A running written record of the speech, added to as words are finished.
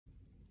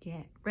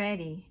Get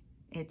ready.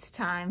 It's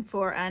time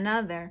for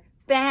another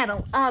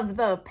Battle of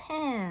the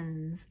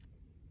Pens.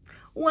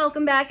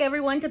 Welcome back,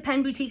 everyone, to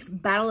Pen Boutique's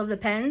Battle of the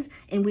Pens,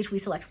 in which we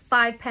select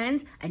 5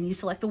 pens and you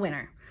select the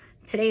winner.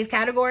 Today's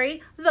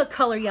category, the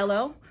color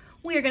yellow.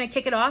 We are going to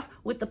kick it off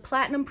with the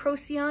Platinum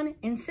Procyon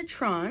in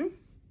Citron.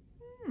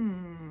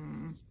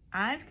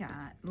 I've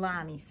got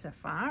Lamy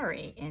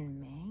Safari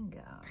in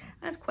Mango.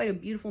 That's quite a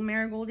beautiful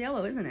marigold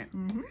yellow, isn't it?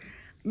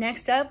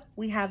 Next up,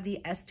 we have the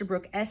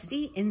Esterbrook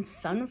Estie in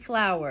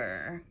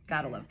Sunflower.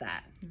 Gotta love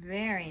that.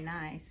 Very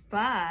nice.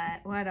 But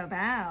what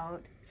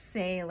about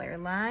Sailor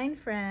Line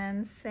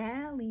Friend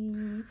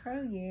Sally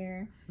Pro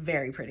Year?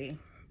 Very pretty.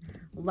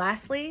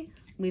 Lastly,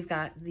 we've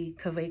got the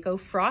Kaweco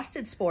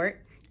Frosted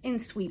Sport in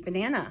Sweet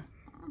Banana.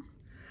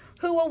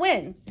 Who will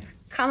win?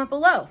 Comment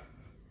below.